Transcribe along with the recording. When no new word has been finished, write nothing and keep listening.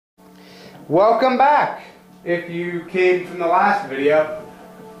Welcome back. If you came from the last video,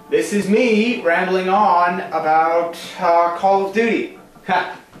 this is me rambling on about Call of Duty.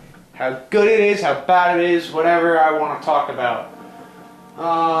 How good it is, how bad it is, whatever I want to talk about.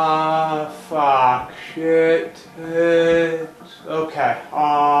 Fuck, shit, okay,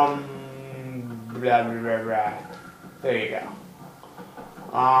 blah, blah, blah, blah. There you go.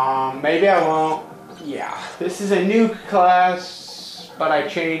 Maybe I won't. Yeah, this is a new class, but I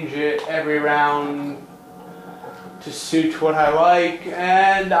change it every round to suit what I like,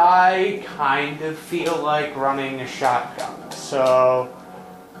 and I kind of feel like running a shotgun. So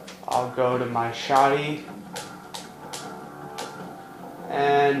I'll go to my shotty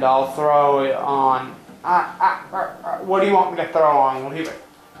and I'll throw it on. What do you want me to throw on?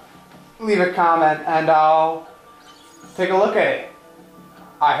 Leave a comment and I'll take a look at it.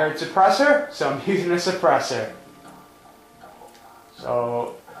 I heard suppressor, so I'm using a suppressor.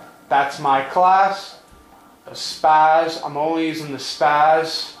 So that's my class. The spaz, I'm only using the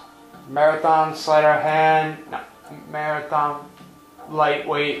spaz. Marathon, sleight of hand, no, marathon,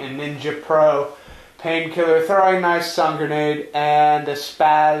 lightweight, and ninja pro. Painkiller, throwing knife, stun grenade, and the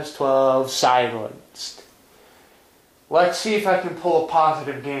spaz 12 silenced. Let's see if I can pull a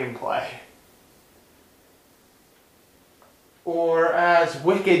positive gameplay. Or as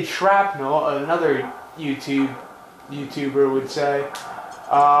Wicked Shrapnel, another YouTuber would say,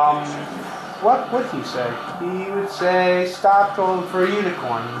 what would he say? He would say, stop trolling for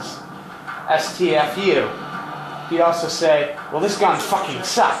unicorns. STFU. He'd also say, well, this gun fucking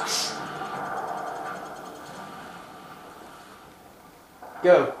sucks.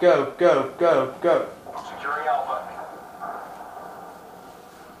 Go, go, go, go, go. Securing Alpha.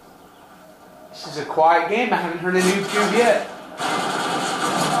 This is a quiet game. I haven't heard a new cube yet.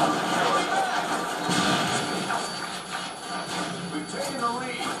 We've taken the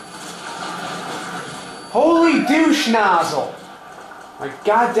lead. Holy douche nozzle! My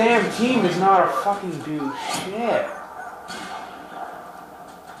goddamn team is not a fucking douche. Shit.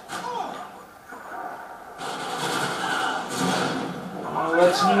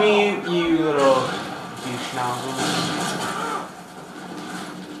 Let's mute you, little douche nozzle.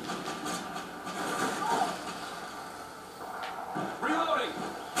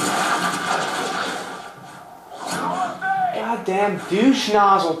 Goddamn douche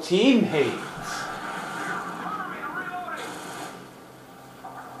nozzle teammates.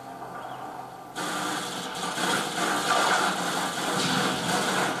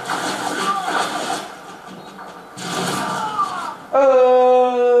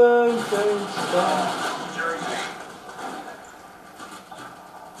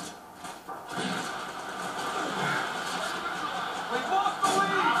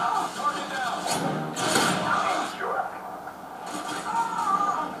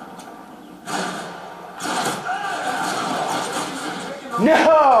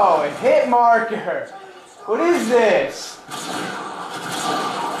 No! A hit marker! What is this?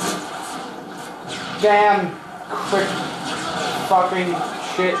 Damn quick fucking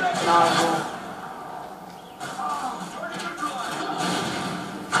shit nozzle.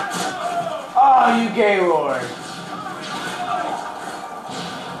 Oh, you gay lord.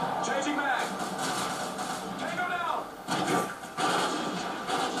 Changing mag. Tango down.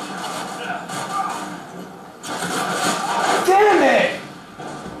 Damn it!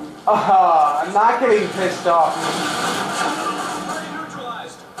 I'm not getting pissed off.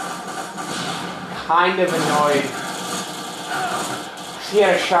 Kind of annoyed. He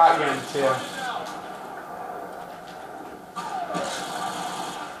had a shotgun too.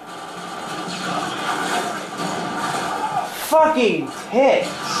 Fucking tits!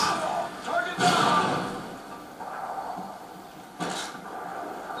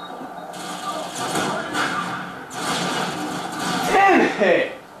 Damn it!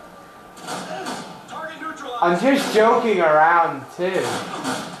 I'm just joking around too.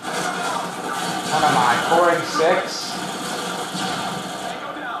 What am I, 4 and 6?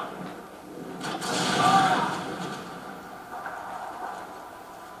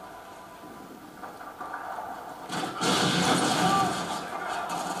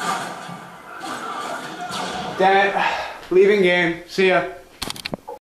 Damn it. Leaving game. See ya.